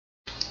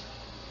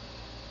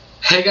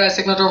Hey guys,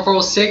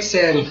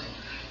 Technotor406, and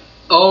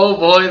oh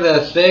boy,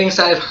 the things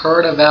I've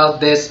heard about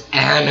this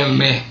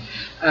anime.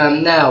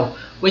 Now,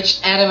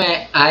 which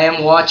anime I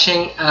am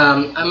watching?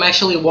 I'm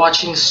actually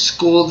watching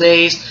School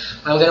Days.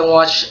 I'm gonna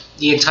watch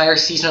the entire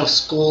season of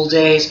School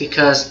Days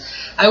because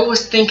I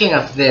was thinking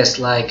of this.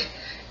 Like,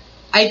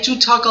 I do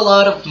talk a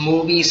lot of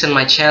movies on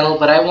my channel,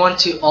 but I want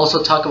to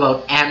also talk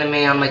about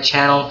anime on my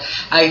channel.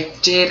 I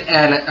did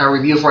a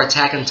review for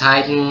Attack on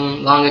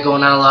Titan long ago.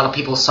 Not a lot of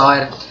people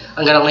saw it.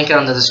 I'm gonna link it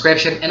on the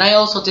description. And I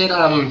also did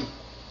a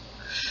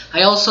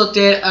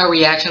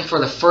reaction for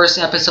the first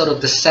episode of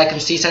the second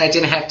season. I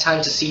didn't have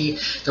time to see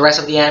the rest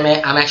of the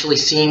anime. I'm actually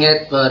seeing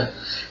it, but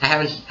I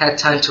haven't had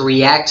time to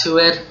react to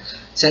it.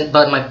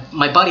 But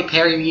my buddy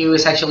Perry Review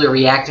is actually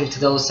reacting to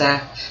those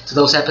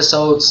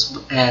episodes,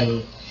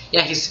 and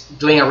yeah, he's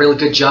doing a really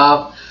good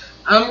job.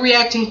 I'm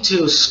reacting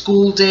to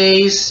School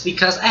Days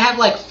because I have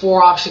like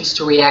 4 options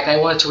to react. I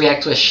wanted to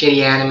react to a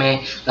shitty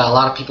anime that a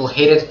lot of people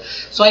hated,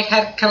 so I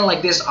had kind of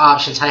like these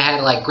options. I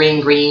had like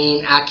Green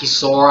Green,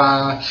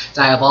 Akisora,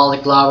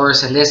 Diabolic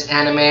Lovers, and this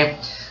anime.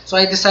 So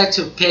I decided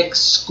to pick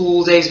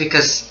School Days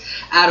because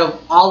out of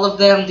all of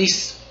them,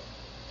 this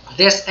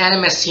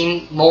anime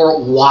seemed more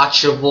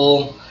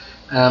watchable.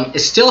 I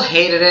still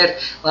hated it.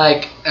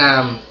 Like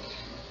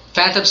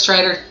Phantom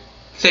Strider,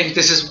 think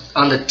this is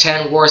on the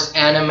 10 worst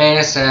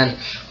animes, and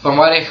from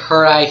what I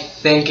heard, I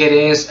think it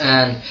is.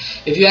 And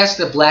if you ask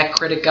the Black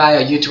Critic guy,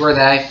 a YouTuber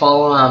that I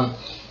follow,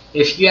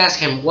 if you ask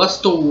him what's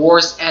the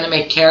worst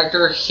anime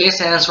character,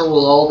 his answer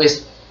will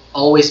always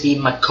be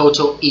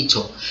Makoto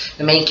Ito,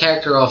 the main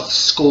character of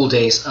School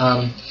Days.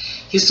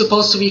 He's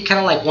supposed to be kind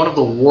of like one of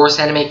the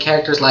worst anime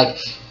characters. Like,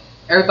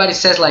 everybody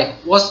says, like,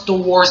 what's the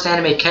worst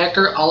anime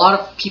character? A lot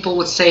of people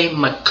would say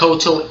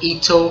Makoto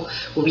Ito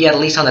will be at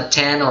least on the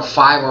 10 or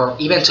 5 or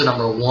even to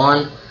number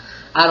 1.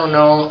 I don't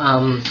know.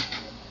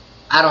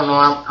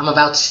 I'm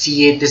about to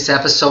see it this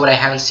episode. I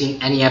haven't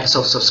seen any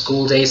episodes of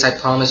School Days, I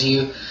promise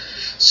you.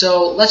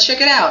 So let's check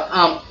it out.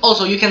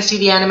 Also, you can see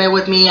the anime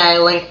with me. I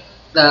linked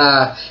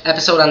the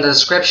episode on the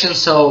description.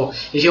 So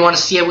if you want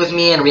to see it with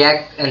me and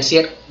react and see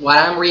it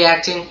while I'm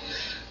reacting,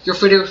 you're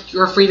free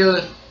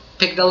to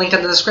pick the link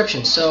in the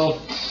description.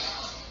 So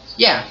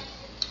yeah,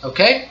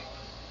 okay,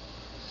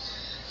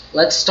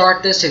 let's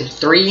start this in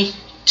 3,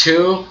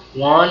 2,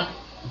 1,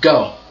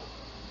 go.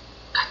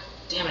 God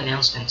damn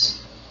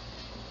announcements.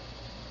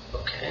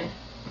 Okay.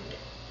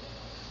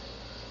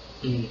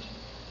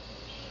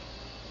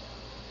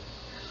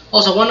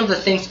 Also, one of the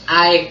things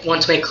I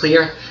want to make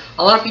clear,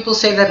 a lot of people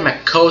say that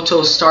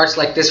Makoto starts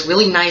like this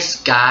really nice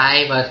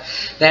guy, but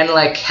then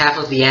like half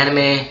of the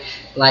anime,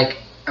 like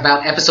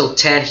about episode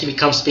 10, he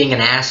becomes being an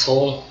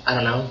asshole. I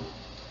don't know.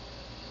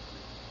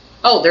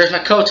 Oh, there's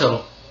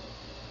Makoto.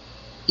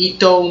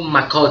 Ito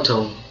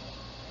Makoto.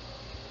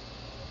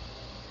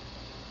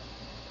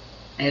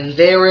 And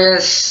there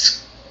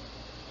is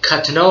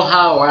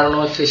Katanoha, or I don't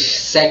know if it's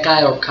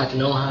Sekai or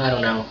Katanoha, I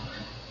don't know.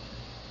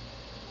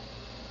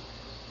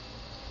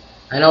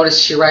 I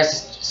noticed she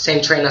rides the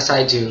same train as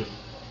I do.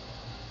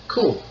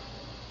 Cool.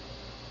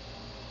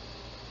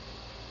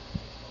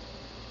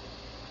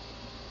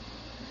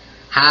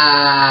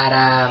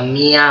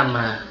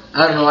 Haramiyama.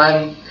 I don't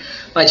know,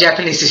 my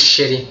Japanese is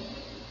shitty.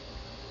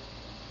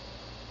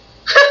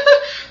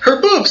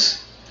 Her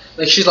boobs!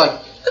 Like, she's like...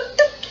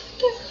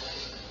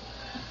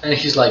 and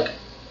he's like...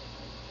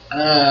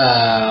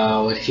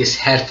 with his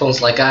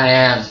headphones like I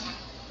am.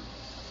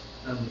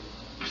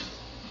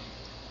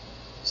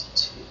 It's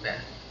too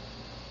bad.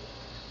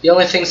 The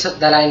only things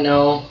that I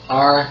know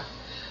are...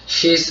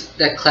 she's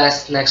the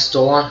class next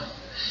door.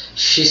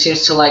 She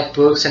seems to like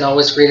books and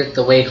always read it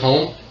the way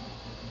home.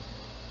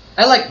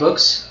 I like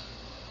books.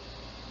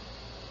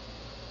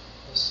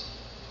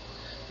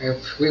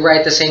 We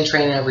ride the same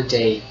train every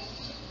day.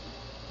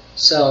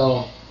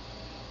 So...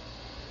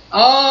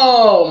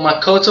 oh,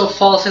 Makoto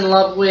falls in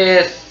love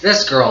with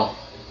this girl.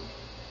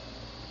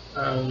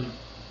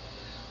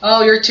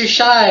 Oh, you're too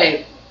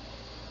shy.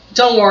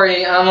 Don't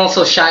worry, I'm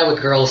also shy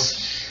with girls.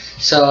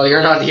 So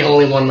you're not the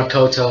only one,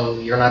 Makoto.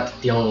 You're not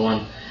the only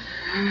one.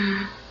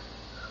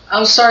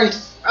 I'm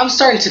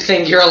starting to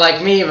think you're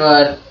like me,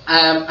 but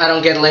I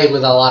don't get laid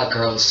with a lot of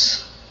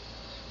girls.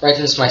 Right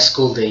since my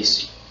School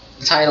Days.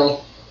 The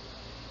title.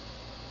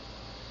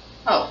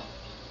 Oh.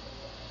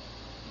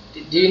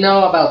 Do you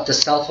know about the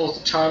cell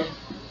phone charm?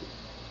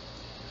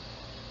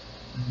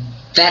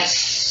 That's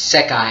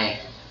Sekai.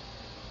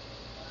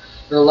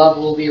 Your love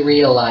will be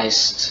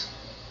realized.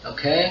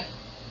 Okay?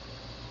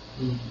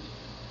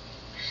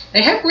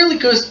 They have really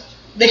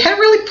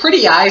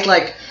pretty eyes,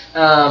 like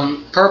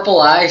purple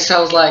eyes. I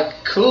was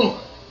like, cool.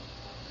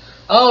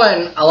 Oh,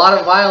 and a lot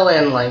of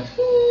violin, like...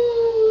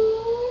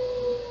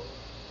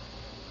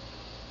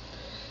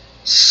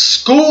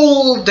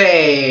 School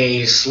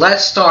Days!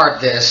 Let's start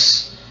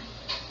this.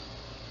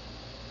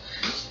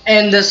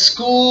 And the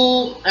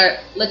school...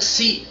 let's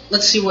see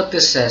what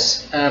this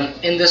says.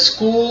 In the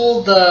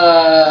school,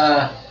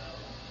 I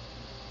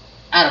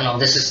don't know,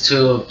 this is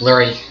too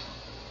blurry.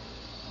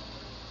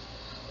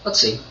 Let's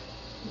see.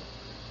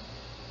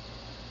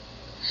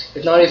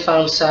 If nobody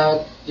finds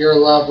out, your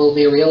love will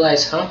be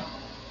realized, huh?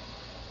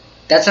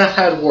 That's not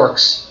how it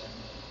works.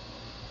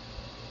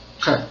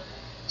 Huh.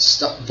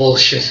 Stop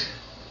bullshit.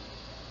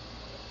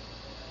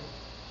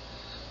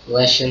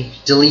 Lesson.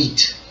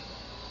 Delete.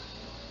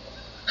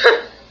 What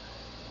are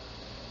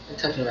you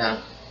talking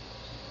about?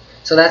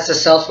 So that's the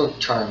self-hook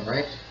charm,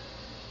 right?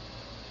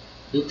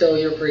 Ito,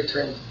 you're pretty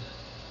trendy.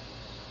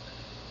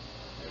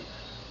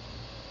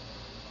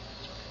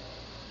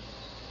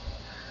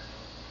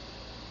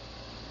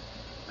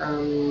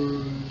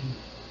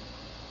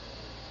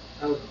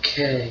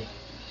 Okay.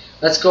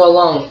 Let's go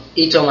along.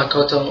 Ito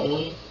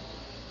Makoto.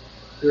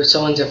 You're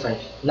so indifferent.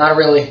 Not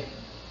really.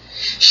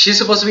 She's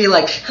supposed to be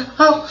like,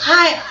 oh,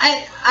 hi,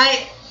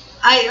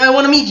 I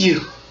want to meet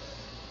you.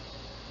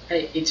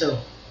 Hey, Ito.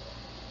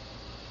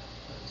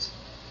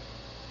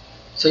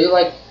 So you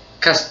like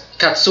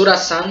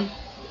Katsura-san?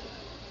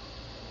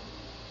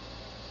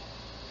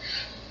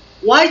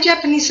 Why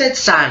Japanese said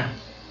san?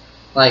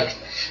 Like,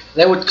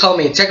 they would call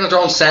me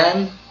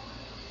Technodrome-san.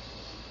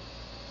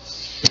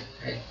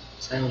 Hey,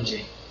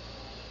 Sayonji.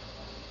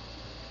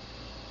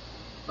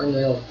 We're in the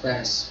middle of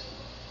class.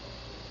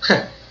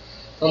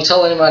 Don't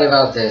tell anybody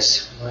about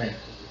this. Right.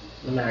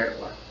 No matter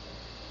what.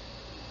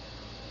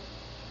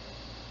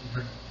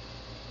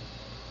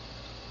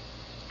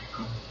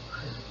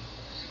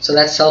 So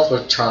that's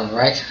self-worth charm,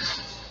 right?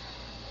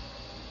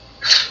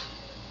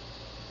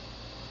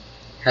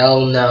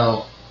 Hell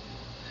no.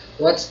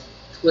 What's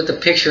with the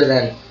picture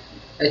then?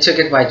 I took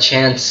it by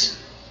chance.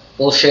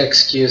 Bullshit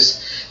excuse.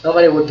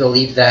 Nobody would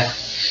believe that.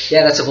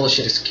 Yeah, that's a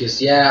bullshit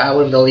excuse. Yeah, I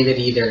wouldn't believe it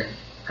either.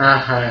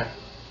 Haha.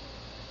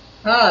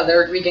 Ah,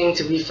 they're beginning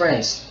to be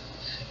friends.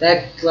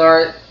 That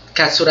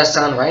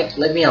Katsura-san, right?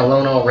 Let me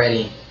alone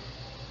already.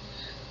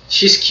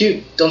 She's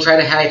cute. Don't try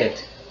to hide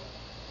it.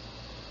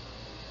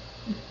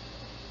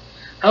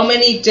 How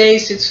many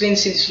days it's been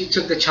since you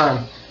took the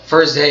charm?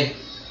 First day.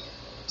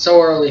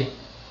 So early.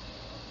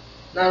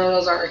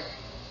 No, sorry.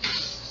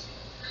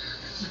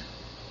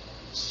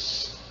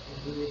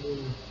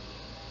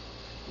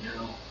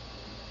 No.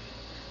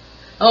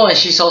 Oh, and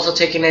she's also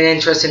taking an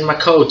interest in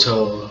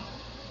Makoto.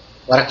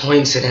 What a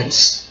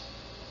coincidence.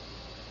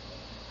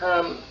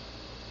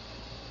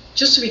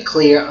 Just to be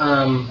clear,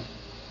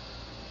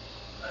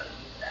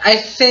 I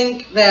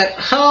think that,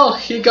 oh,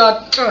 he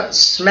got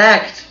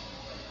smacked.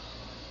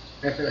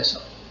 I feel so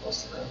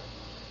most of them.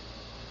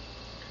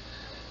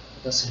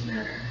 It doesn't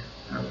matter.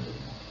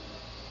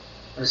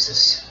 What is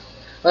this?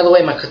 By the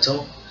way,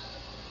 Makoto.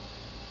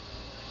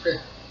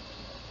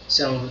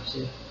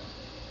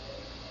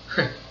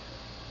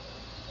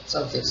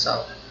 Something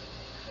so.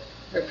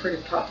 They're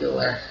pretty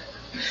popular.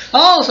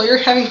 Oh, so you're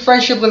having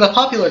friendship with a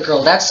popular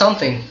girl. That's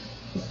something.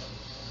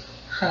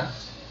 Huh.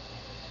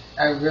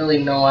 I really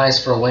no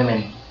eyes for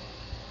women.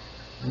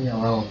 Leave me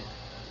alone.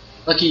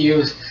 Lucky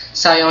you.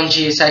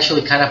 Sayonji is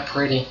actually kind of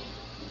pretty.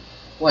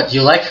 What,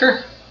 you like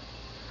her?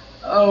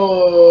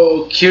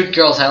 Oh, cute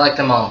girls. I like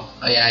them all.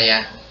 Oh,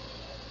 yeah.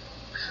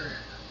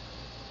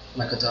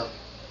 Makoto.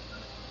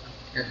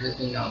 There's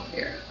me not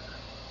here.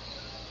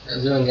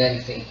 Not doing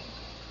anything.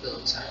 Little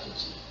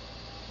Sayonji.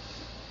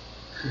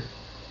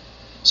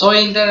 So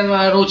in there,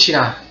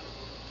 Ruchira.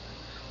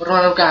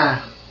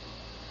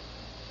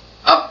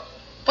 Oh,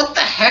 what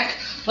the heck?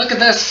 Look at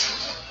this.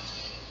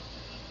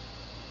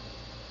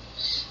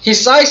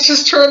 His eyes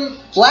just turned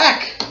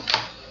black.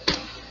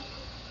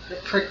 The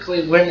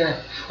prickly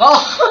winner.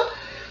 Oh,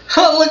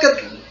 look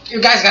at.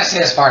 You guys gotta see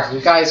this part.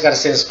 You guys gotta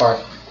see this part.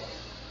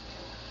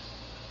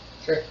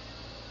 Sure.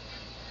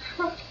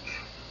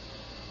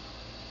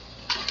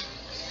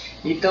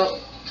 Ito,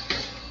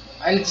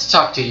 I need to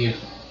talk to you.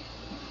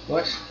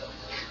 What?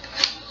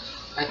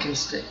 I can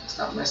stay.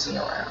 Stop messing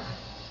around.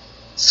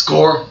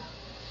 Score.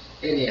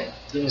 Idiot.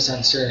 You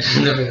misunderstood.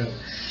 No.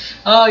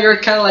 Oh, you're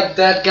kind of like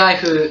that guy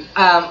who,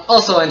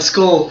 also in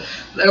school,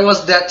 there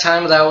was that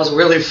time that I was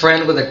really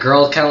friend with a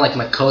girl, kind of like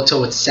Makoto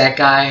with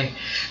Sekai,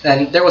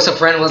 and there was a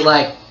friend who was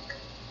like,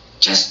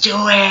 just do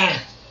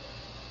it!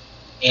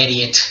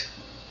 Idiot.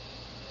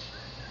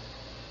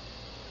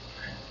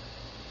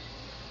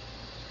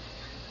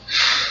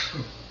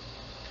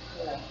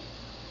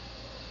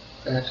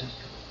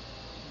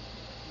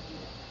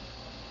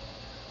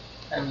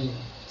 I mean,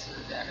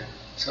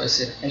 so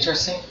is it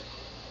interesting?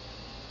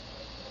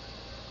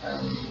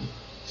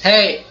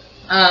 Hey,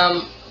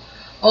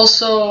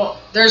 also,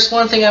 there's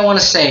one thing I want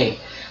to say.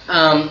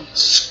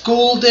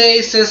 School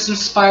Days is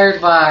inspired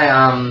by,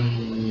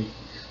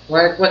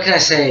 what can I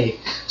say?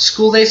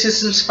 School Days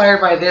is inspired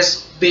by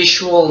this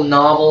visual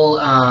novel.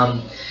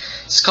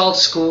 It's called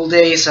School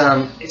Days.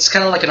 It's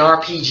kind of like an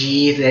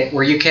RPG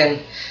where you can,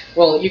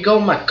 well, you go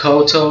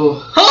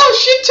Makoto. Oh,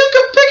 she took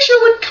a picture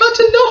with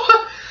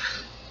Katanoha!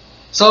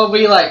 So it'll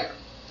be like,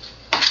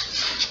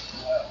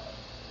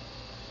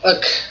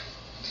 look.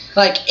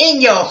 Like, in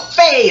your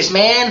face,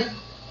 man!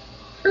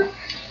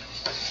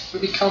 We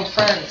become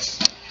friends.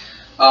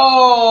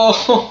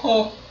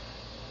 Oh!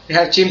 We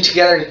have gym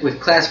together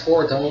with class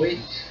 4, don't we?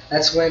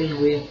 That's when,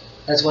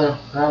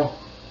 oh.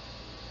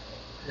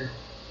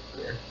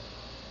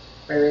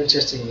 Very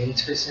interesting.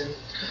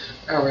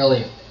 Oh,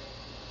 really?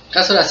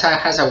 Katsura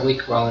has a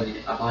weak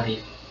body.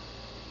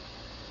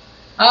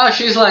 Oh,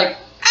 she's like,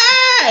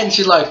 ah, and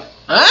she's like,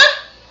 huh?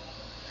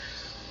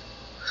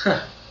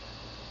 Huh.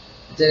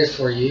 I did it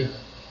for you.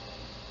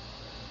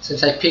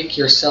 Since I picked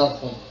your cell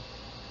phone.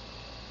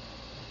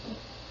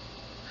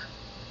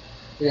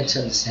 You didn't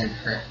understand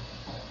her.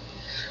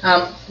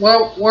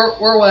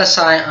 Where was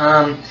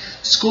I?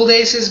 School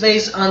Days is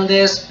based on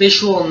this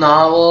visual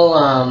novel.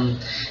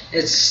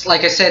 It's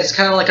like I said, it's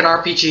kind of like an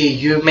RPG.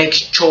 You make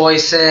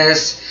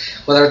choices,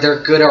 whether they're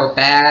good or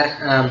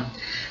bad.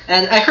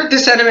 And I heard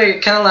this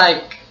anime kind of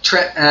like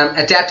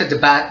adapted the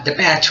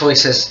bad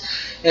choices.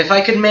 If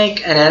I could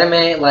make an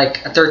anime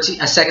like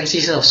a second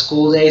season of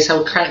School Days, I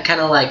would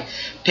kind of like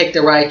pick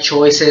the right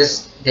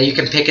choices that you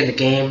can pick in the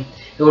game.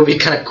 It would be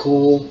kind of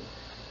cool.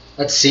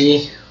 Let's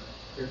see.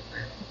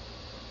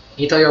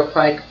 You thought you were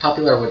quite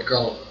popular with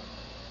girls.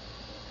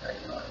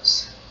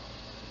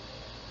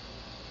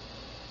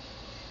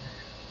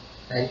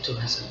 Naruto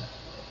has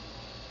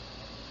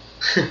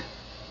a.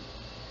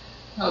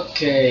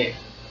 Okay.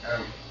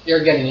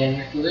 You're getting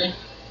in, really?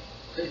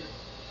 Good.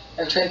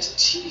 I'm not trying to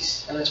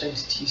tease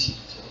you.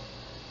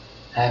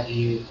 Have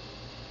you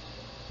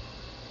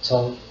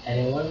told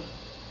anyone?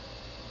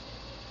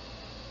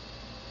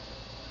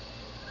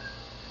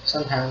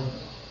 Somehow.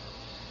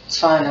 It's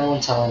fine, I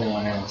won't tell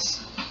anyone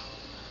else.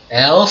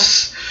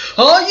 Else?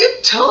 Oh, you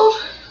told?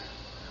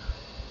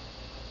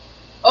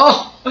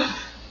 Oh!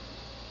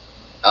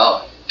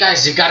 Oh,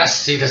 guys, you gotta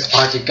see this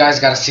part. You guys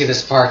gotta see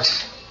this part.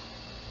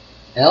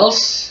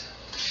 Else?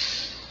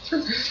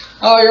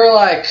 Oh, you're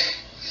like,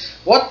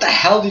 what the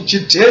hell did you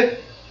do?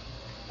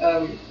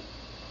 I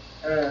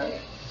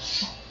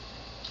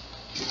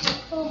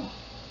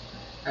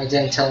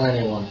didn't tell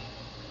anyone.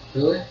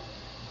 Really?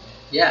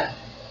 Yeah.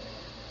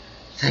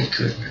 Thank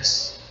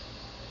goodness.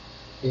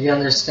 If you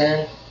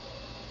understand,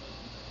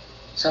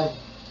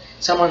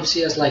 someone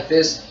see us like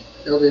this,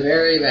 it'll be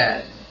very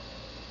bad.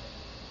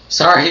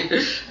 Sorry,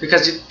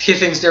 because he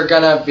thinks they're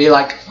gonna be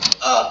like,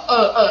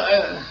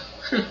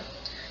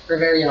 We're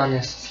very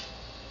honest.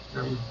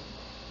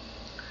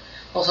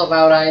 Also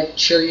about I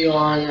cheer you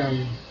on.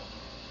 I'm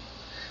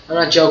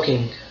not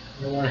joking.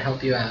 I want to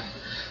help you out.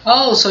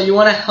 Oh, so you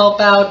want to help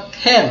out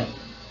him?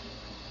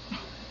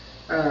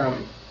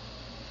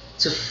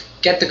 To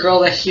get the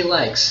girl that he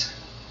likes.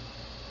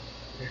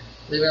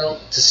 Leave it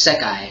to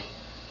Sekai.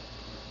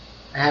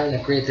 I haven't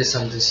agreed to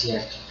some this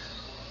yet.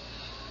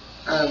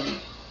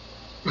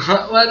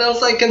 What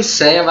else I can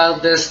say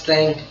about this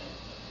thing?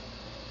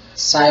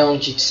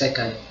 Saionji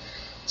Sekai.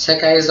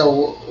 Sekai is a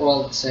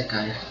world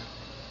Sekai.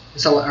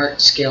 It's a large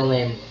scale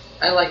name.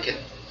 I like it.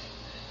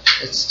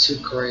 It's too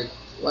great.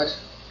 What?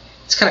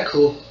 It's kind of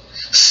cool.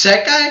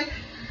 Sekai?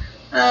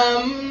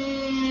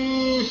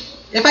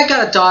 If I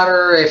got a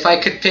daughter, if I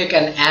could pick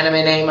an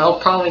anime name, I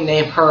would probably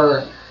name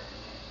her.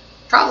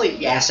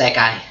 Yeah,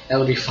 Sekai. That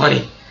would be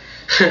funny.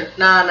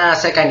 Nah,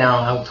 Sekai no.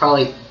 I would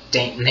probably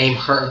name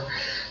her.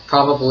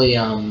 Probably,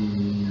 Why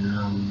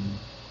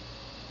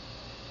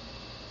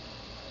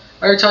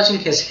are you touching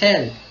his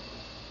hand?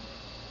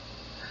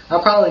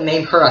 I'll probably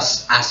name her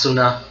as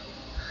Asuna.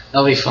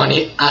 That'll be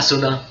funny.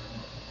 Asuna.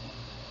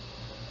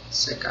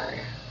 Sekai.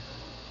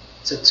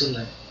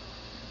 Setsuna.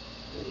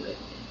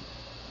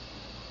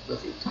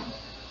 Love you.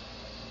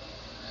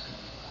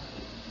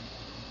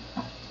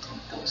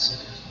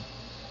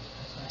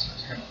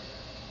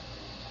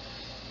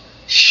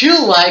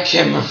 You like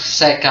him,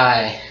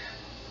 Sekai.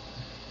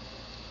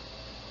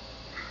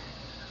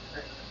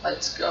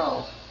 Let's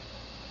go.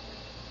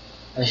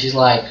 And she's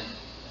like,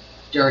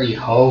 dirty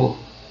hoe.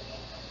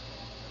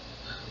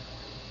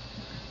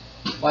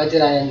 Why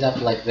did I end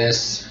up like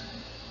this?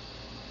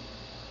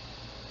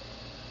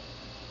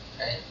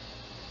 Okay.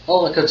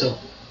 Oh, Makoto.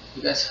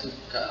 You guys hook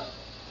up.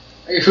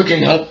 Are you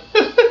hooking up?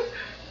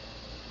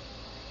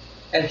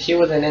 And he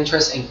with an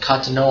interest in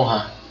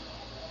Katanoha.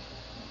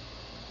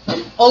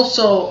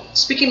 Also,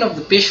 speaking of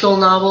the visual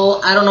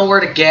novel, I don't know where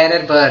to get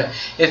it, but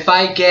if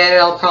I get it,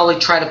 I'll probably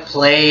try to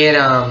play it.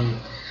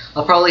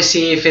 I'll probably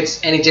see if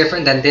it's any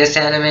different than this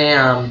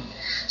anime.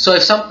 So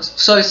if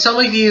some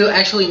of you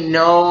actually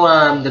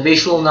know the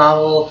visual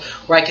novel,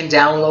 where I can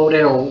download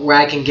it or where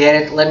I can get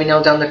it, let me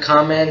know down in the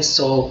comments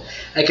so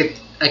I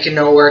can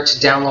know where to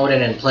download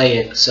it and play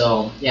it.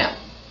 So yeah.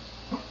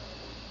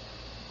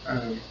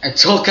 I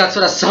told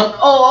Katsura-san,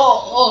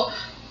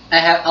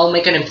 I'll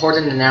make an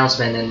important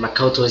announcement, and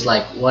Makoto is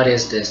like, what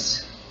is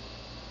this?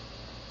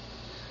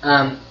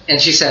 And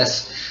she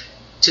says,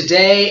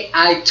 today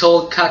I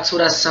told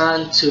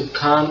Katsura-san to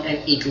come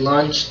and eat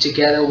lunch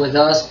together with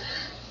us.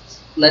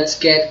 Let's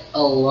get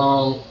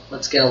along.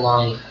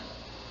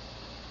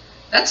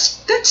 That's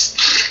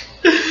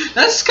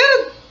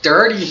kind of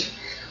dirty.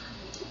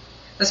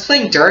 That's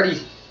playing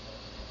dirty.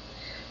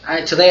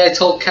 Today I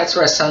told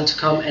Katsura-san to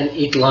come and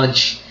eat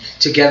lunch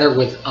together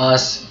with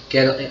us.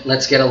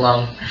 Let's get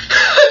along.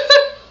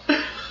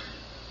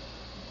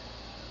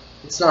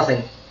 It's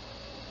nothing.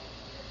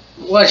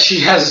 What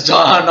she has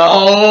done?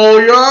 Oh,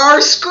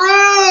 you're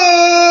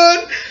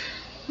screwed!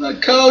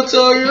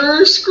 Makoto,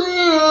 you're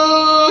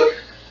screwed.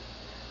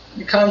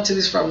 You commented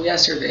this from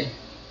yesterday.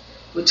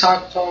 We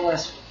talked phone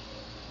last.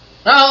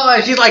 Oh,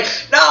 and he's like,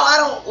 no, I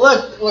don't.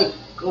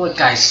 Look,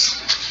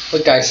 guys.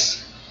 Look,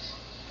 guys.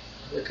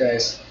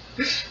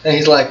 And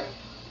he's like,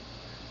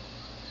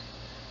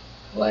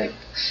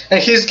 and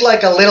he's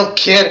like a little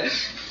kid.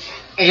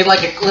 And he's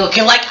like a little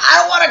kid, like, I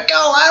don't want to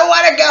go.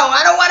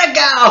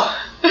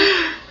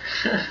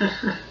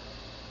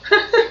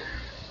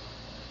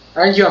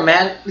 Aren't you a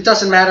man? It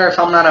doesn't matter if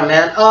I'm not a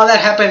man. Oh, that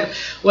happened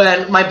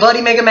when my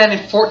buddy Mega Man in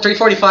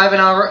 345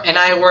 and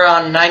I were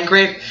on 9th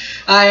grade.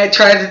 I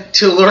tried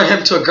to lure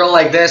him to a girl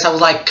like this. I was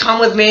like, come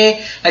with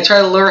me. I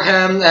tried to lure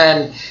him,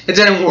 and it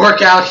didn't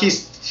work out. He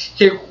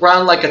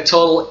ran like a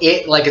total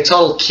kid. Like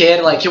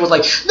he was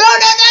like, no,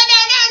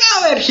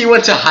 and he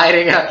went to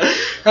hiding.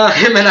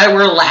 Him and I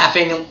were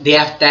laughing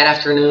that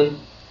afternoon.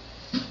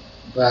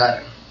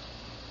 But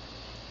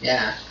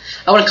yeah,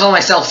 I wouldn't call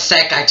myself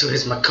Sekai to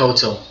his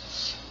Makoto.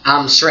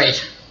 I'm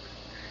straight.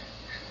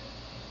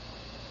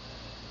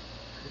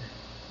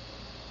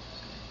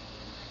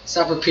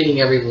 Stop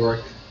repeating every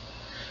word.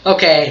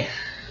 Okay.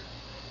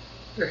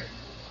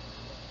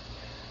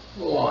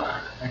 Wow.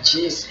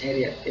 Jeez,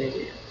 idiot.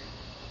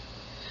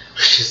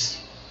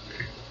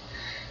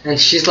 And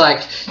she's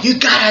like, you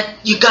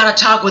gotta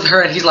talk with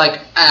her. And he's like,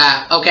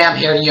 okay, I'm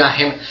hearing you.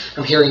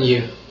 I'm hearing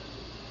you.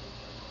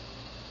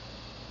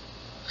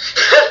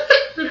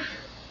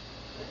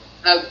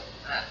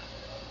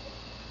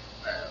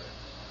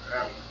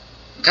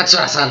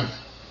 Katsura-san,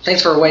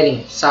 thanks for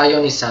waiting.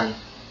 Sayoni-san.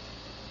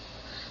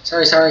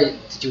 Sorry.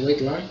 Did you wait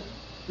long?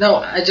 No,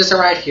 I just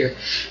arrived here.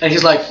 And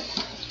he's like,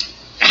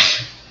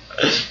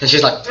 and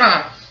she's like,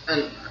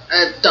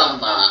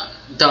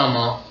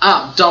 Domo.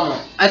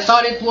 I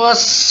thought it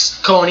was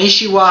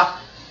Konnichiwa.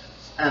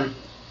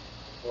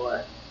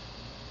 What?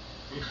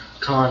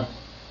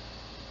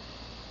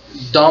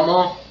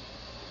 Domo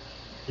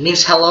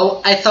means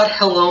hello. I thought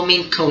hello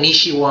meant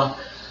Konnichiwa.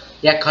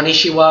 Yeah,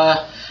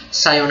 Konnichiwa.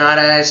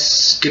 Sayonara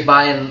is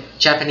goodbye in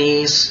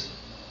Japanese.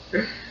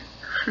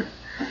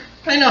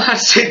 I know how to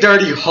say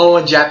dirty hole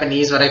in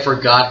Japanese, but I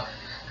forgot.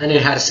 I knew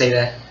how to say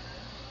that.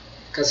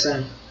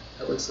 That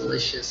looks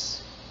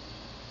delicious.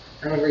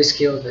 I'm not very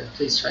skilled, but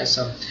please try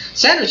some.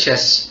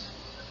 Sandwiches!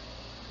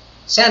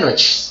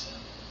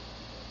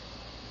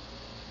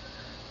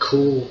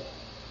 Cool.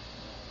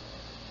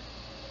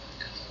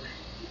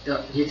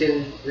 No, you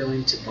didn't really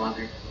need to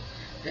bother.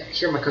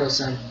 Here,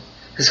 Makoto-san.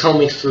 His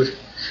homemade food.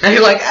 And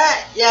you're like,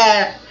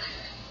 yeah.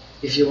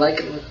 If you like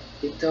it,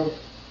 you don't.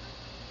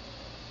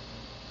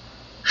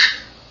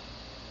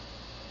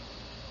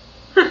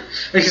 And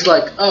he's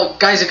like, oh,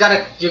 guys, you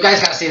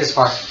guys gotta see this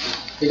part.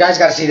 You guys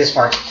gotta see this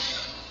part.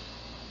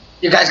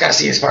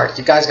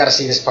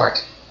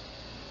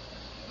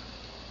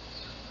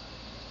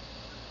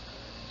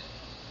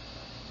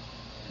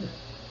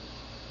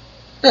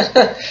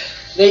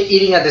 They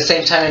eating at the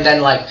same time and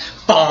then like,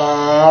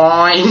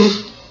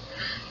 boing.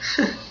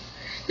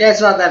 Yeah,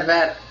 it's not that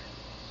bad.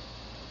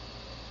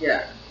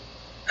 Yeah.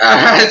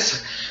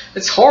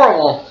 It's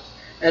horrible.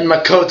 And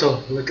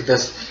Makoto, look at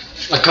this.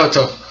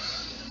 Makoto.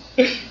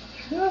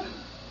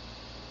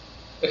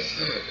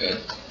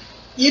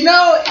 You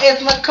know, if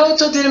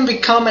Makoto didn't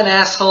become an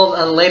asshole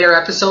on later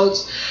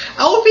episodes,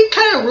 I would be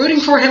kind of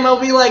rooting for him. I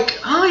would be like,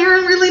 oh, you're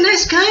a really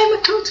nice guy,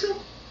 Makoto.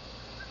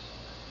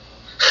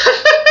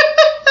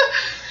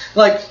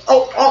 Like,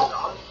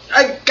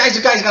 guys,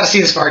 you guys gotta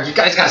see this part.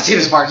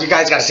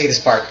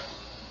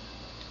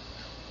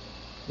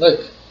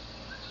 Look.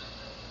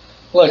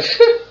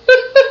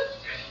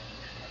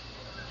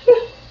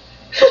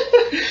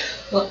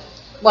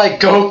 Like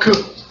Goku,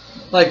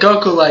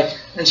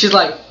 and she's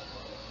like,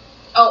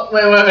 oh,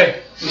 wait,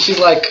 and she's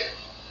like,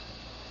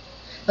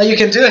 oh, you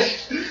can do it.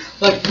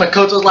 Like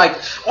Makoto's like,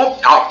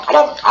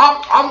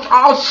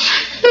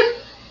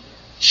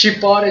 She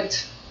bought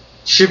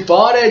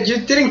it. You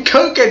didn't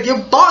cook it. You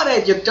bought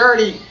it. You're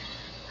dirty.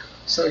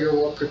 So you're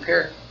well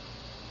prepared.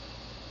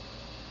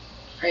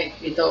 Hey,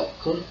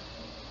 Ito-kun.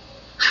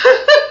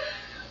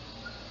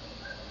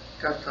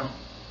 Got them.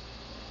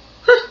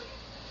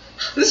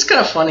 This is kind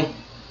of funny.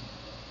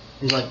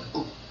 He's like,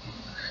 ooh.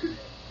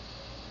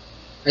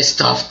 I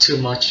stuffed too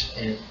much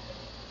in.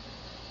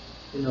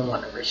 No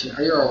moderation.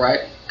 Are you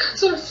alright?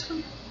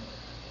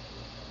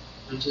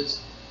 I'm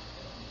just.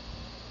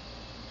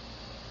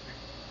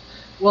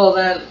 Well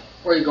then,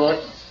 where are you going?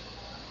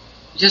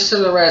 Just to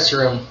the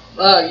restroom.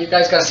 Oh, you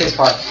guys gotta see this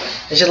part.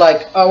 And she's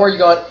like, oh, where are you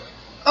going?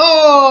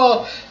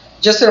 Oh,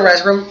 just to the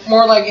restroom.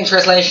 More like in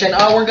translation.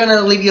 Oh, we're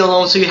gonna leave you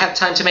alone so you have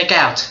time to make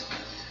out.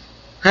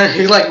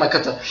 He's like,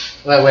 Makoto.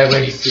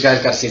 Wait. You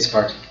guys gotta see this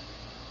part.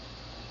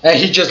 And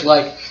he just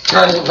like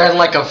ran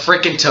like a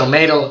freaking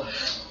tomato.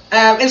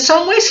 In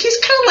some ways, he's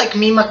kind of like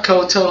me,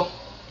 Makoto.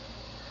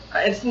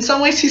 In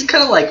some ways, he's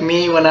kind of like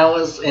me when I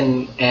was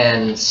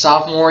in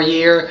sophomore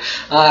year.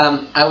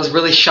 I was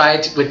really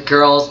shy with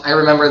girls. I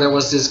remember there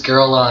was this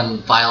girl on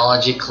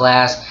biology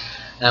class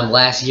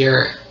last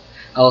year.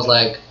 I was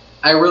like,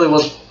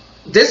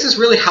 this is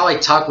really how I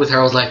talked with her.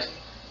 I was like,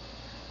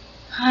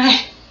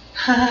 hi,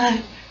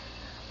 Hi,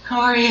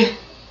 how are you?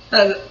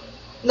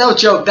 No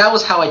joke, that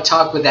was how I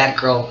talked with that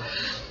girl.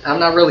 I'm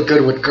not really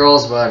good with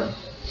girls, but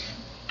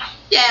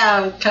yeah,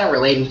 I'm kind of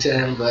relating to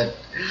him, but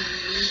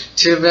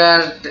too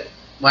bad.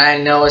 What I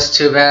know is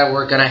too bad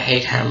we're gonna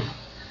hate him.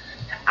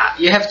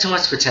 You have too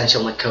much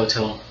potential,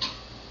 Makoto.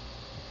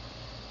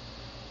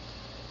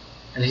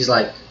 And he's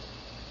like,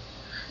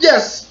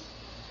 yes!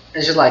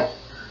 And she's like,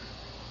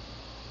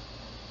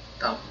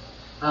 oh.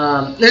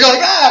 They're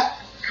like, ah!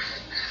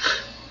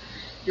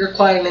 You're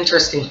quite an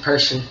interesting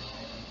person.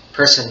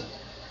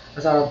 I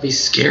thought it'd be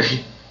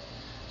scary.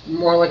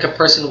 More like a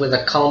person with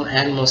a calm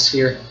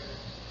atmosphere.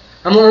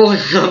 I'm normally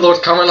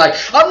Lord Calmer, like,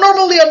 I'm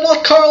normally a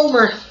Lord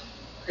Calmer!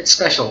 It's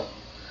special.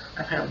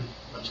 I'm having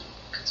a bunch of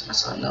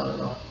Katsuma-san.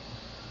 No.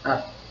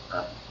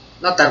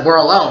 Not that we're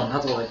alone.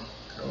 Not that, like,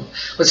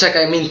 looks like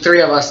I mean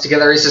 3 of us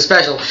together is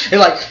special. And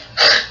like,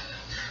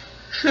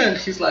 and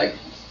he's like,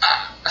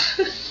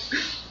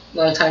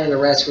 long time in the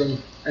restroom,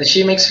 and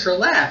she makes her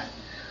laugh.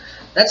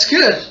 That's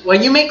good.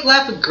 When you make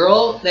laugh a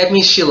girl, that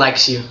means she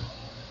likes you.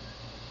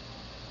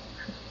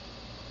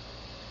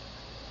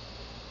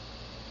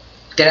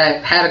 Did I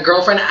had a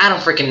girlfriend? I don't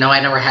freaking know.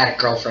 I never had a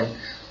girlfriend.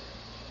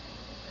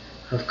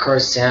 Of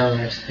course,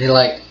 damn it. He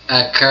like,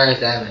 Kurt,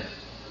 damn it.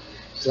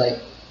 He's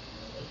like,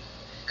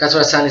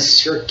 Katsura-san is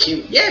sure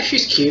cute. Yeah,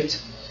 she's cute.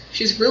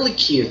 She's really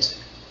cute.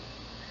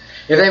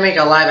 If they make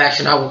a live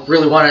action, I would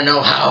really want to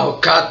know how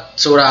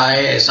Katsura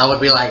is. I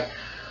would be like,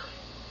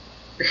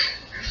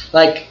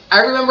 like,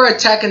 I remember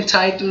Attack on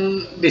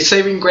Titan. The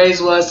saving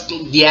grace was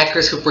the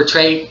actress who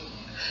portrayed,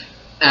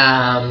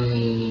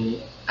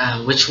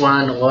 which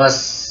one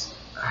was?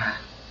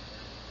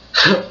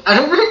 I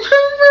don't remember.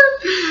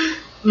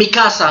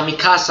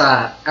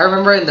 Mikasa. I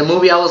remember in the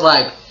movie I was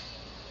like,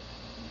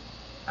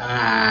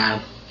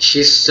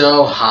 she's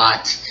so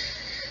hot.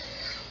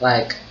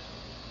 Like,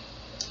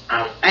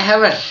 I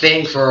have a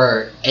thing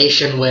for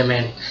Asian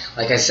women.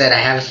 Like I said, I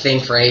have a thing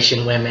for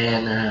Asian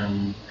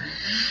women.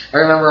 I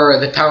remember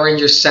the Power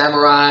Rangers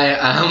Samurai.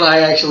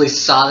 I actually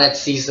saw that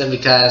season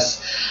because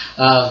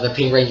of the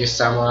Pink Ranger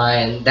Samurai,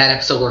 and that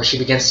episode where she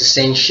begins to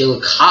sing, she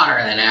looked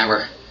hotter than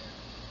ever.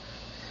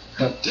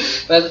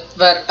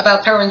 But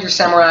about Power Rangers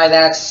Samurai,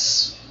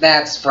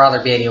 that's for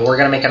other video. We're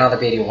gonna make another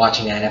video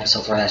watching that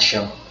episode for that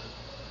show.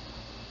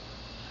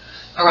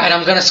 All right,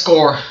 I'm gonna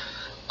score.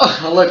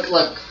 Oh, look.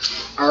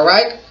 All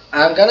right,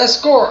 I'm gonna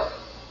score.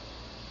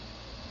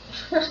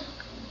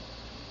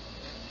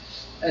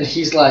 And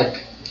he's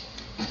like,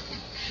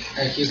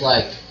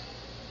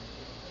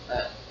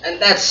 and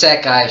that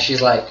Sekai,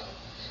 she's like,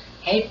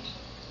 hey,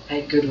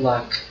 good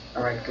luck.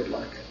 All right, good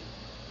luck.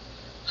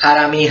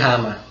 Harami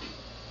Hama.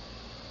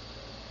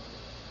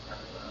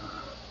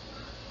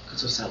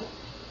 Katsu-san.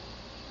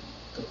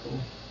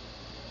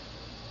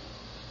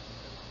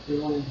 Good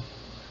morning.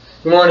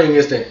 Good morning,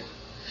 mister.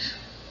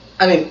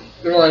 I mean,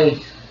 good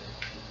morning.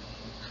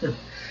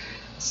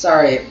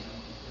 Sorry.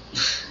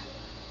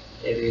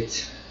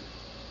 Idiot.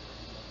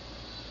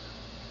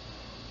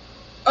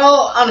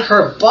 Oh, on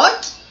her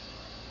butt?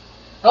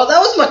 Oh, that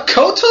was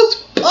Makoto's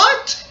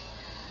butt?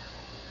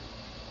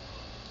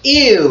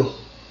 Ew.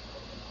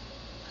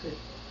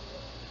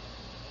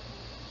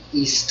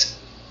 East.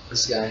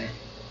 This guy.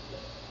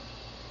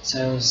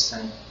 Sounds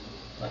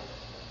what?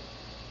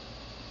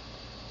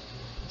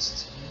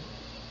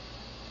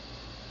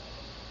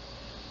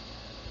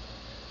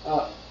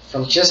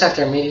 From just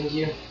after meeting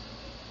you,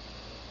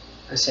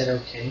 I said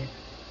okay.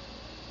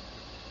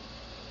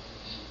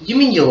 You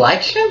mean you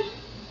like him?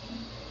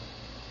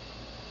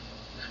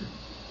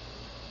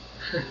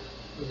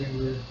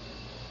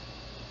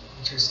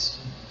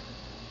 Interesting.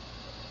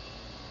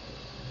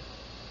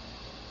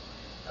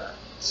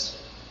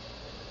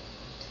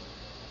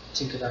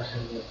 Think about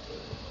him.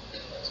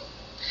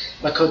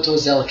 Makoto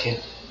is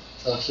delicate,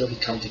 so he'll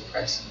become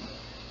depressed.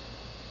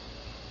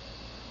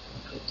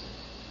 Makoto.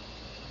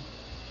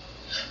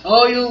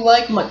 Oh, you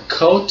like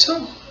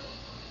Makoto?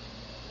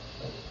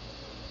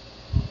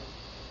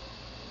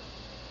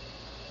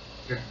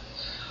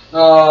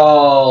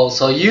 Oh,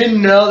 so you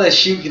know that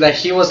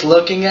he was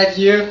looking at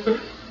you?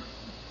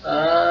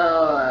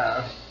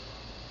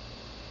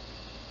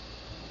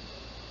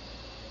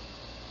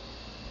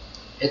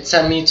 It's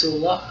a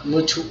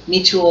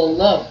mutual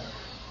love.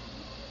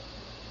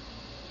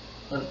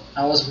 But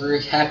I was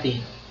very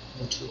happy.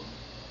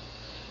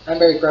 I'm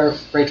very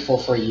grateful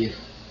for you.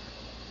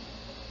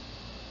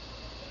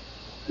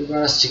 You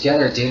brought us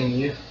together, didn't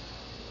you?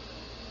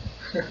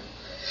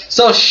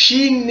 So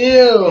she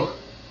knew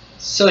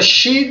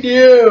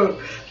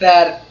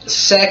that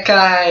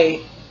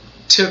Sekai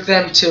took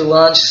them to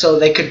lunch so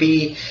they could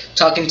be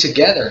talking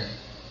together.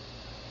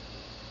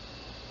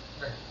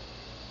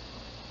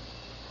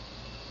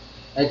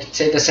 I could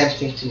say the same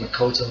thing to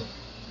Makoto.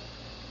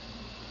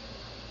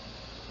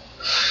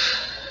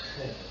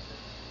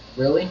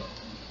 Really?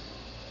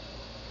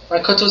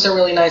 Makoto's a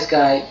really nice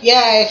guy.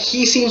 Yeah,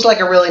 he seems like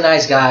a really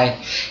nice guy.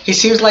 He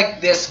seems like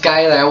this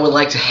guy that I would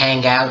like to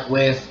hang out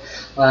with.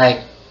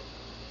 Like,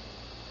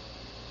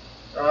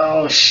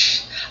 oh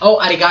Oh,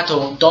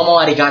 arigato. Domo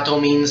arigato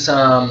means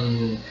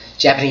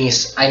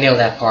Japanese. I know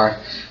that part.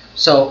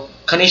 So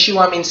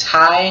konnichiwa means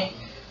hi.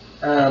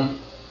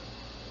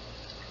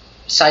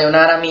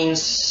 Sayonara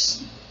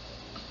means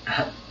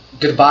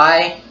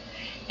goodbye,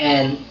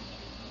 and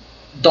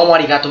domo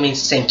arigato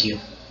means thank you.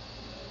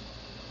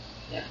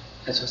 Yeah,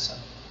 that's what's up.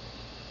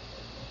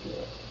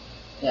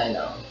 Yeah, I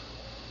know.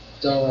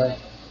 Don't worry.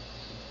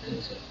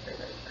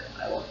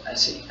 I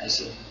see.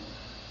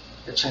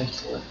 You're trying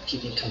to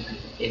keep me company,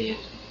 idiot.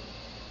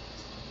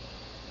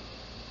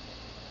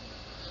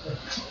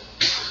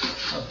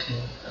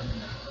 Okay.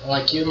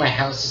 Like you, my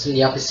house is in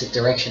the opposite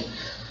direction.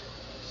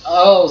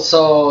 Oh,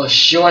 so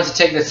she wants to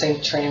take the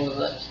same train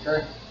with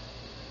her?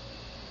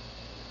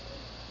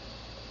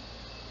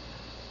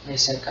 Hey,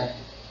 Senkai.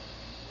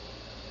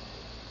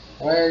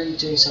 Why are you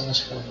doing so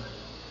much for her?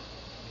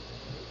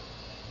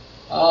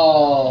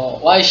 Oh,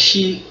 why is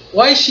she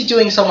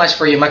doing so much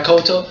for you,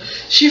 Makoto?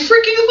 She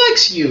freaking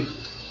likes you.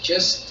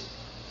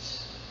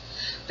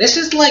 This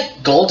is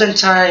like Golden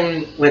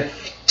Time with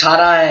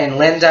Tada and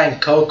Linda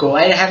and Coco.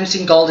 I haven't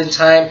seen Golden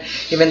Time,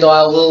 even though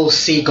I will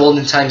see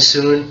Golden Time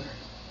soon.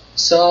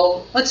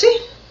 So let's see.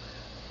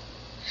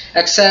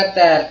 Except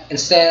that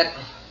instead,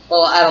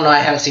 well, I don't know. I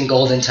haven't seen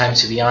Golden Time,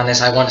 to be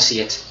honest. I want to see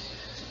it.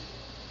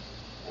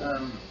 I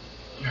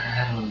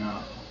don't know.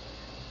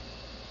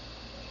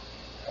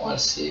 I want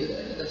to see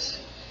this.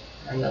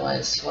 I know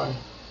it's fun.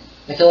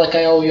 I feel like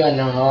I owe you an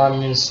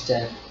arm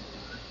instead.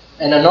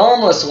 An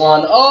enormous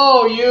one.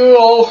 Oh, you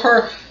owe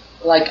her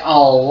like a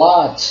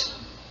lot.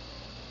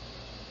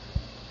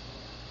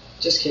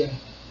 Just kidding.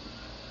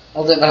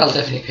 I'll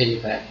definitely pay you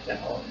back.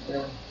 Definitely.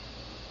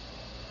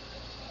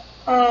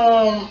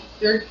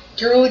 You're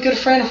a really good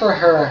friend for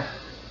her.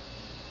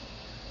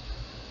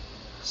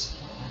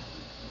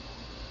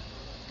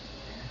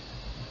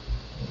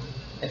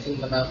 I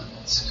think about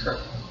her.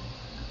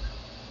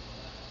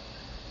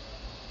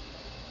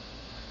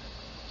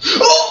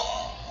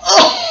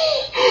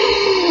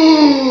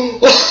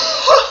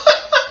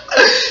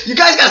 You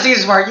guys gotta see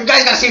this part. You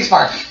guys gotta see this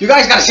part. You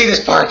guys gotta see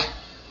this part.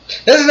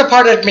 This is the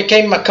part that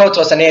became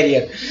Makoto's an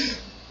idiot.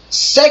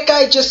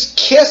 Sekai just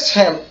kissed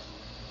him.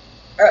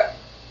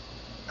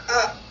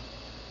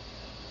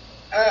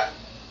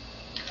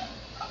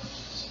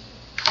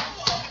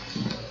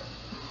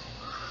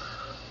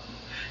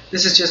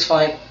 This is just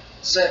fine.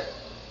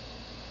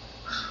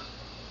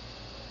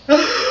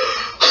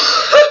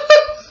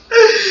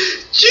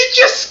 You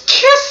just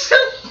kissed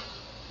him.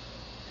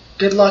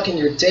 Good luck in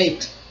your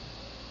date.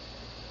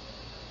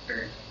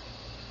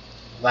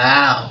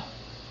 Wow.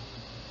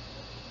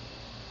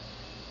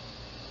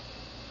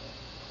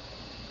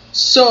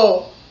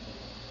 So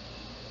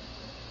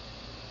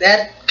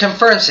that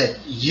confirms it.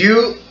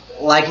 You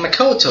like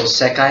Makoto,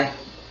 Sekai.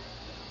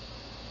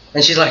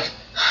 And she's like,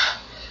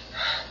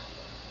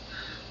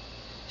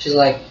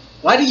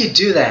 why do you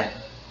do that?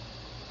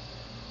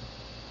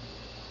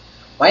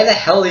 Why the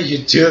hell do you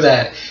do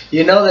that?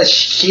 You know that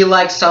he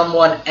likes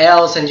someone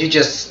else and you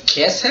just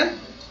kiss him?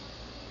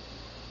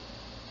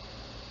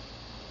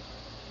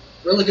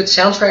 Really good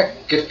soundtrack,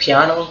 good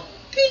piano.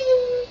 Ding,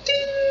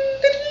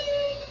 ding,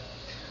 ding.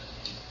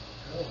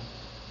 Oh.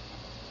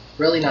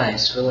 Really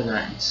nice, really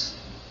nice.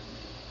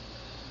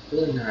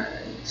 Really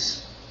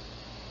nice.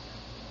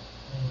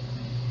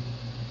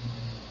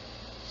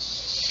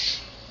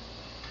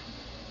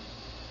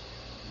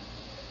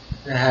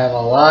 I have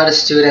a lot of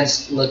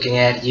students looking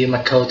at you,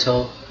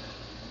 Makoto.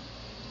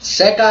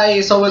 Sekai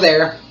is over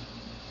there.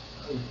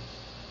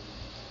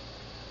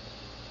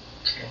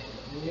 Okay.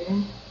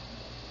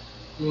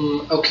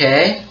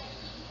 Okay.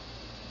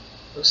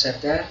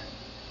 Accept that.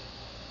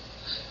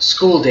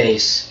 School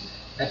Days.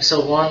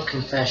 Episode 1,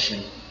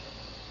 Confession.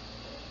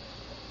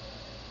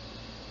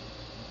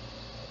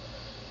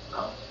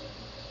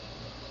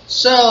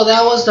 So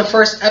that was the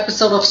first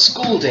episode of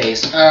School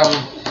Days.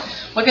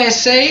 What can I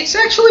say? It's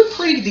actually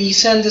pretty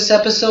decent, this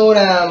episode.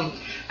 I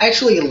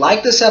actually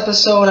like this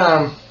episode.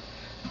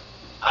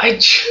 I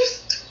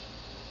just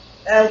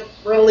am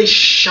really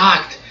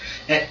shocked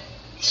that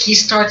he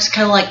starts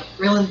kind of like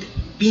really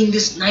being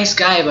this nice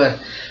guy, but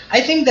I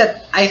think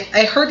that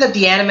I heard that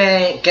the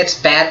anime gets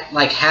bad,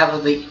 like half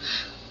of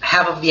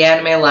the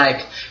anime,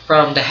 like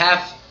from the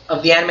half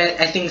of the anime,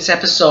 I think it's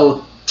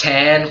episode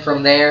 10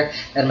 from there,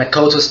 and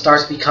Makoto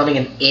starts becoming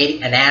an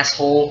idiot, an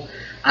asshole.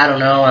 I don't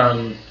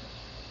know,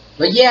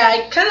 but yeah,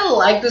 I kind of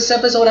like this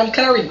episode. I'm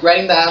kind of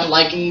regretting that I'm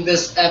liking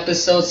this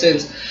episode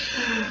since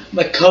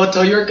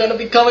Makoto, you're gonna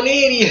become an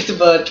idiot.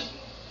 But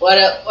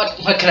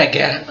what can I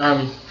get?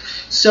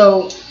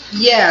 So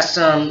yes,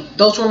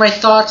 those were my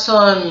thoughts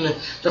on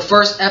the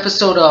first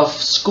episode of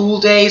School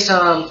Days.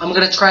 I'm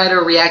gonna try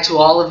to react to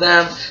all of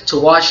them, to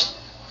watch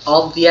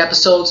all of the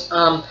episodes.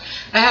 I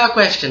have a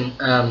question.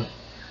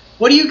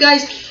 What do you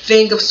guys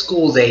think of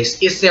School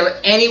Days? Is there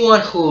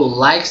anyone who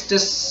likes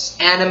this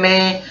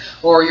anime,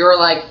 or you're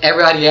like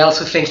everybody else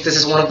who thinks this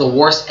is one of the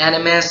worst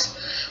animes?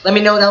 Let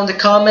me know down in the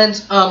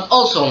comments.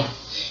 Also,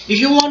 if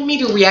you want me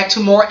to react to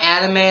more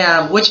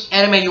anime, which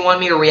anime you want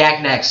me to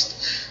react next?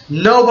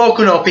 No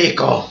Boku no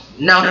Pico.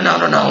 No, no, no,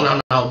 no, no, no,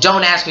 no.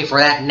 Don't ask me for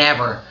that.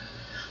 Never.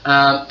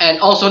 And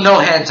also no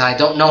hentai.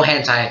 Don't no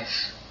hentai.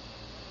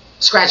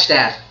 Scratch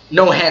that.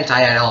 No hentai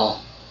at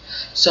all.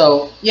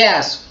 So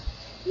yes,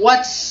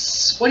 what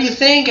do you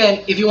think?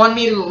 And if you want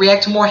me to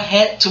react to more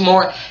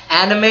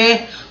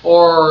anime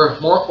or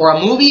a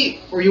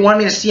movie, or you want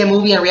me to see a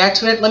movie and react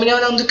to it, let me know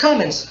down in the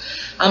comments.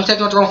 I'm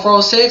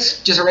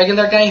Technodrone406, just a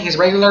regular guy in his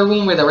regular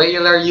room with a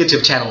regular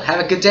YouTube channel.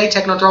 Have a good day.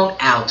 Technodrone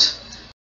out.